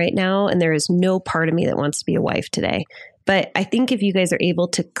mom right now. And there is no part of me that wants to be a wife today. But I think if you guys are able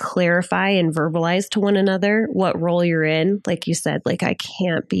to clarify and verbalize to one another what role you're in, like you said, like, I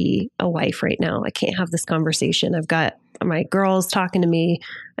can't be a wife right now. I can't have this conversation. I've got my girls talking to me.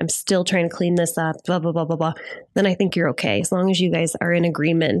 I'm still trying to clean this up, blah, blah, blah, blah, blah. Then I think you're okay. As long as you guys are in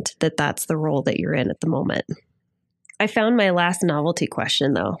agreement that that's the role that you're in at the moment. I found my last novelty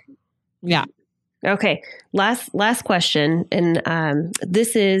question though. Yeah. Okay. Last question. And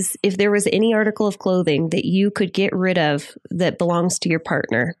this is, if there was any article of clothing that you could get rid of that belongs to your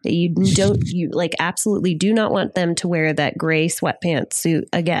partner, that you like absolutely do not want them to wear that gray sweatpants suit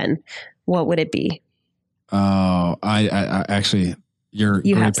again, what would it be? Oh, I actually,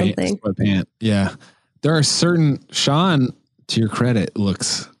 you have something. Sweatpant. Yeah. There are certain, Sean, to your credit,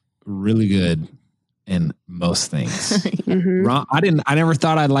 looks really good in most things. Mm-hmm. I never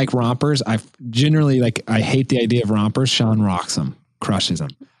thought I'd like rompers. I generally I hate the idea of rompers. Sean rocks them, crushes them.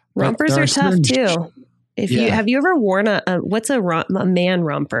 Rompers are tough too. Have you ever worn what's a man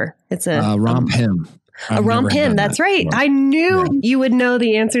romper? It's a romp him. A romp him. That's right. I knew you would know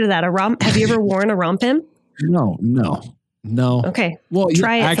the answer to that. Have you ever worn a romp him? No. Okay. Well,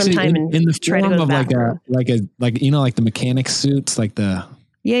 try it actually, sometime in the form of like the mechanic suits, like the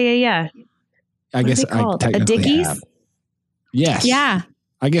yeah. I guess I technically a Dickies? have. Yes. Yeah.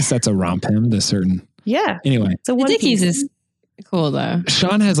 I guess that's a romp him to certain. Yeah. Anyway. So the Dickies is cool though.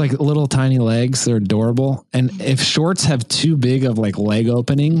 Sean has like little tiny legs. They're adorable. And if shorts have too big of like leg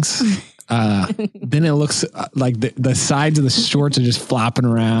openings, then it looks like the sides of the shorts are just flopping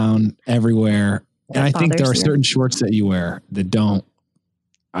around everywhere. And I think there are certain shorts that you wear that don't.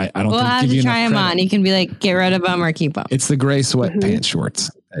 I don't we'll think have give to you try them credit. on. You can be like, get rid of them or keep them. It's the gray sweatpants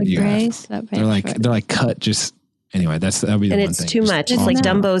shorts. They're like cut just anyway. That'll be the and one it's thing. too much. It's like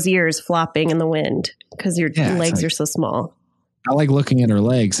Dumbo's ears flopping in the wind because your legs are so small. I like looking at her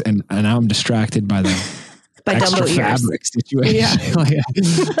legs, and now I'm distracted by the by extra Dumbo fabric situation. Yeah.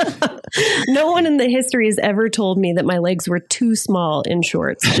 No one in the history has ever told me that my legs were too small in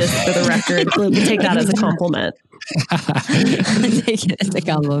shorts. Just for the record, take that as a compliment. Take it as a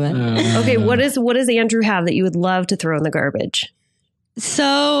compliment. Okay, what does Andrew have that you would love to throw in the garbage?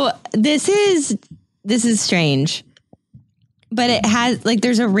 So this is strange, but it has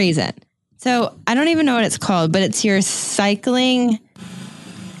there's a reason. So I don't even know what it's called, but it's your cycling.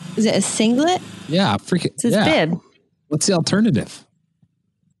 Is it a singlet? Yeah, freaking. It's his bib. What's the alternative?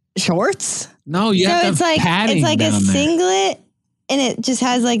 Shorts? No, you have to have padding. It's like a down there. singlet, and it just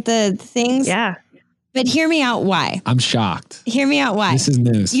has like the things. Yeah. But hear me out. Why? I'm shocked. Hear me out. Why? This is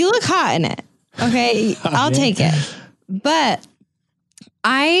news. You look hot in it. Okay, I'll take it. But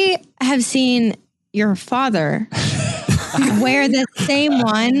I have seen your father wear the same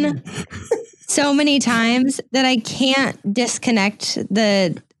one so many times that I can't disconnect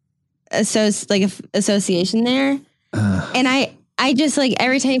the association there. And I just like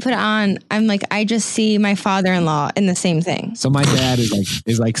every time you put it on, I'm like, I just see my father-in-law in the same thing. So my dad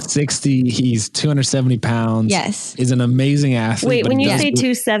is like 60. He's 270 pounds. Yes. Is an amazing athlete. Wait, when you say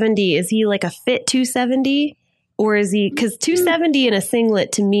 270, is he like a fit 270? Or is he, because 270 in a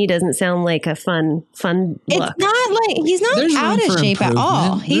singlet to me doesn't sound like a fun look. It's not like, he's not out of shape at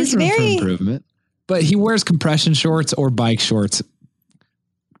all. He's very improvement. But he wears compression shorts or bike shorts.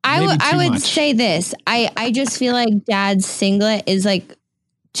 I would say this. I just feel like Dad's singlet is like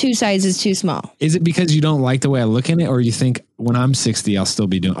 2 sizes too small. Is it because you don't like the way I look in it, or you think when I'm 60 I'll still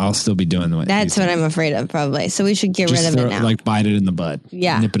be doing the way? That's what I'm afraid of, probably. So we should get rid of it now. Like bite it in the bud.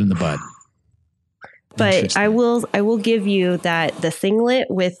 Yeah. Nip it in the bud. But I will give you that the singlet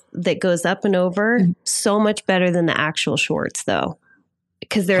that goes up and over so much better than the actual shorts though.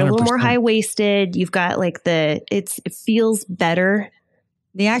 Because they're 100%. A little more high waisted. You've got like it feels better.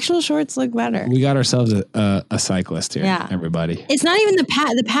 The actual shorts look better. We got ourselves a cyclist here. Yeah. Everybody. It's not even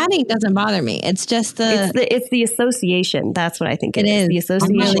the padding doesn't bother me. It's just it's the association. That's what I think it is. The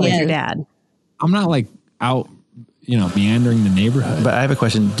association with your dad. I'm not like out, meandering the neighborhood. But I have a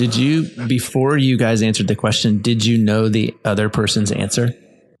question. Before you guys answered the question, did you know the other person's answer?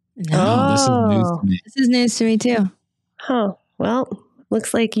 No. This is news to me. This is news to me too. Huh. Well,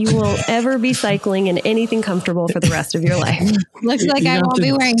 looks like you won't ever be cycling in anything comfortable for the rest of your life. Looks like I won't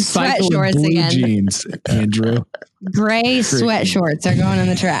be wearing sweat shorts again. Jeans, Andrew. Gray sweat shorts are going in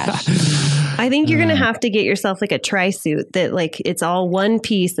the trash. I think you're going to have to get yourself like a tri-suit that like it's all one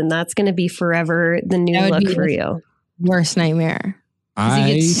piece, and that's going to be forever the new look for you. Worst nightmare.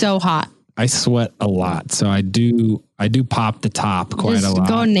 It gets so hot. I sweat a lot, so I do pop the top quite a lot.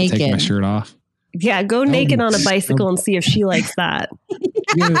 Go naked. Take my shirt off. Yeah, go naked on a bicycle and see if she likes that.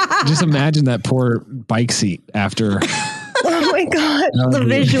 Just imagine that poor bike seat after. Oh my God, the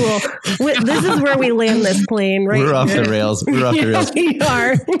visual. This is where we land this plane, right? We're off the rails. We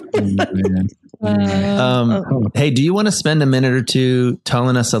are. Hey, do you want to spend a minute or two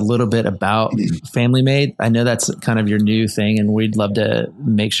telling us a little bit about Family Made? I know that's kind of your new thing, and we'd love to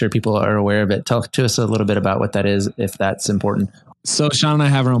make sure people are aware of it. Talk to us a little bit about what that is, if that's important. So Sean and I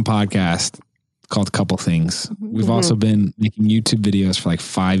have our own podcast called Couple Things. We've also been making YouTube videos for like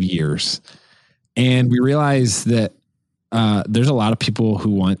 5 years. And we realized that there's a lot of people who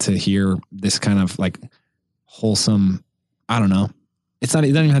want to hear this kind of like wholesome, I don't know. It doesn't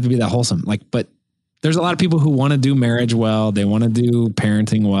even have to be that wholesome. But there's a lot of people who want to do marriage well. They want to do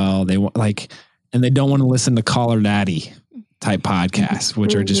parenting well. They want and they don't want to listen to Call Her Daddy type podcasts,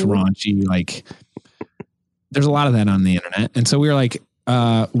 which are just raunchy. Like there's a lot of that on the internet. And so we were like,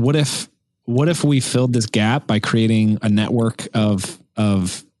 what if we filled this gap by creating a network of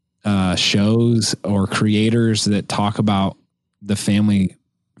shows or creators that talk about the family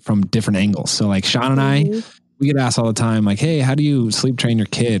from different angles. So like Sean and I, we get asked all the time, like, hey, how do you sleep train your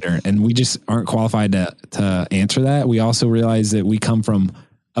kid? And we just aren't qualified to answer that. We also realize that we come from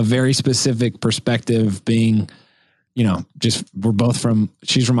a very specific perspective being, we're both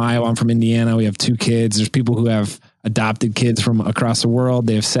she's from Iowa, I'm from Indiana. We have 2 kids. There's people who have adopted kids from across the world.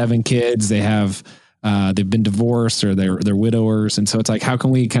 They have 7 kids. They have, they've been divorced or they're widowers. And so it's like, how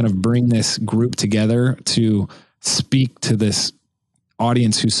can we kind of bring this group together to speak to this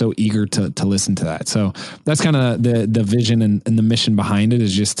audience who's so eager to listen to that? So that's kind of the vision and the mission behind it,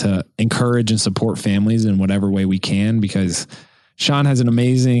 is just to encourage and support families in whatever way we can, because Sean has an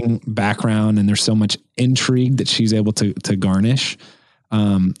amazing background and there's so much intrigue that she's able to garnish.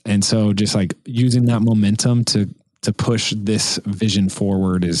 And so just like using that momentum to push this vision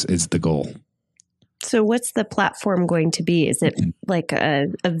forward is the goal. So what's the platform going to be? Is it like a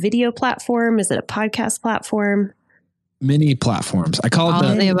video platform? Is it a podcast platform? Many platforms. I call all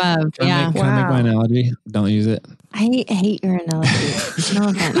it of the above. Can I make my analogy? Don't use it. I hate your analogy. No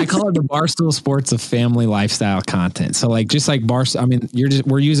offense. I call it the Barstool Sports of family lifestyle content. So like, just like Barstool, I mean,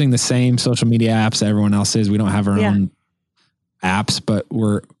 we're using the same social media apps everyone else is. We don't have our own apps, but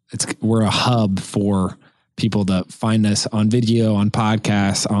we're a hub for people to find us on video, on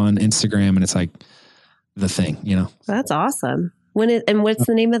podcasts, on Instagram. And it's like the thing, That's awesome. And what's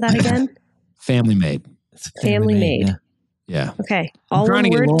the name of that again? Family Made. It's Family Made. Yeah. Yeah. Okay. I'm trying to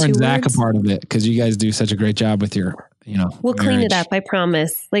get Laura and Zach words. a part of it because you guys do such a great job with your, We'll clean it up. I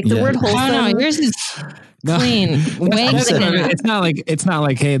promise. Like the Yeah. word wholesome. I don't know. Yours is clean. Way cleaner. It's not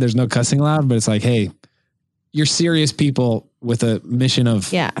like, hey, there's no cussing allowed, but it's like, hey, you're serious people with a mission of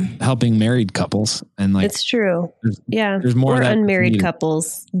helping married couples. And like, It's true. There's more or of that unmarried needed.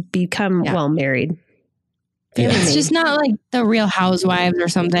 couples become well married. It's just not like the Real Housewives or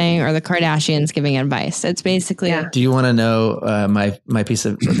something, or the Kardashians giving advice. It's basically Do you want to know my piece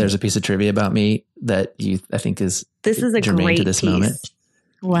of? There's a piece of trivia about me that I think is This is a germane great to this piece. moment.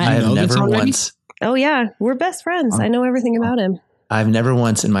 What? I have know this never already? once. Oh yeah, we're best friends. I know everything about him. I've never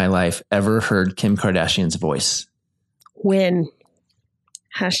once in my life ever heard Kim Kardashian's voice. Win.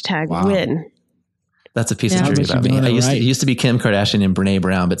 Hashtag Wow. win. That's a piece of Yeah. trivia But about you're me. doing it It used to be Kim Kardashian and Brene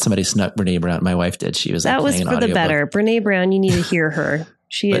Brown, but somebody snuck Brene Brown. My wife did. She was That like was playing for an the audiobook. better. Brene Brown, you need to hear her.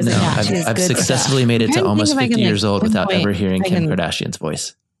 She But is. no, she is I've good successfully made it I'm to trying to almost think if I 50 can, years old without pinpoint ever hearing if I Kim can- Kardashian's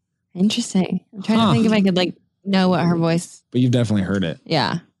voice. Interesting. I'm trying to think if I could like know what her voice. But you've definitely heard it.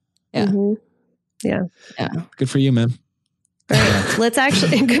 Yeah. stuff. Mhm. Yeah. Good for you, man. All right. Let's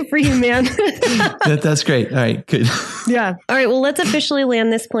actually. Good for you, man. That's great. All right, good. Yeah. All right. Well, let's officially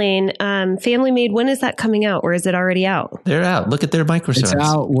land this plane. Family Made. When is that coming out, or is it already out? They're out. Look at their microphones. It's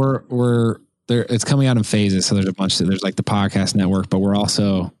out. We're there. It's coming out in phases. So there's a bunch. There's like the podcast network, but we're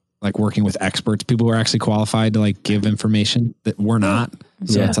also like working with experts, people who are actually qualified to like give information that we're not.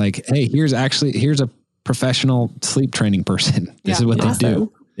 So Yeah. it's like, hey, here's a professional sleep training person. This is what they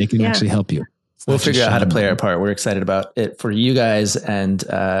do. They can actually help you. We'll figure out how to play our part. We're excited about it for you guys, and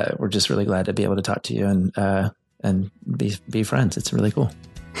we're just really glad to be able to talk to you and be friends. It's really cool.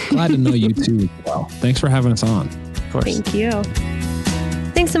 Glad to know you too as well. Thanks for having us on. Of course. Thank you.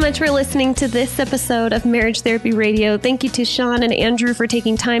 Thanks so much for listening to this episode of Marriage Therapy Radio. Thank you to Sean and Andrew for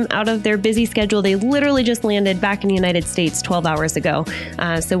taking time out of their busy schedule. They literally just landed back in the United States 12 hours ago.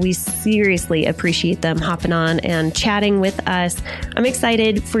 So we seriously appreciate them hopping on and chatting with us. I'm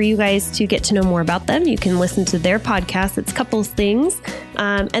excited for you guys to get to know more about them. You can listen to their podcast. It's Couples Things.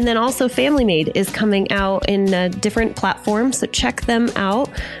 And then also Family Made is coming out in different platforms. So check them out.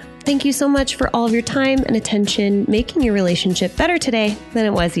 Thank you so much for all of your time and attention, making your relationship better today than it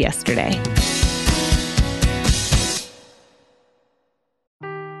was yesterday.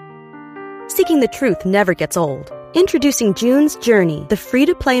 Seeking the truth never gets old. Introducing June's Journey, the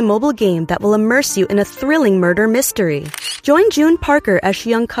free-to-play mobile game that will immerse you in a thrilling murder mystery. Join June Parker as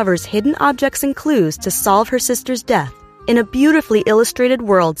she uncovers hidden objects and clues to solve her sister's death in a beautifully illustrated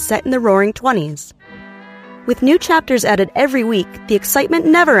world set in the Roaring '20s. With new chapters added every week, the excitement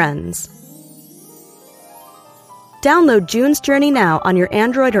never ends. Download June's Journey now on your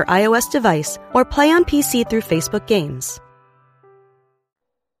Android or iOS device, or play on PC through Facebook Games.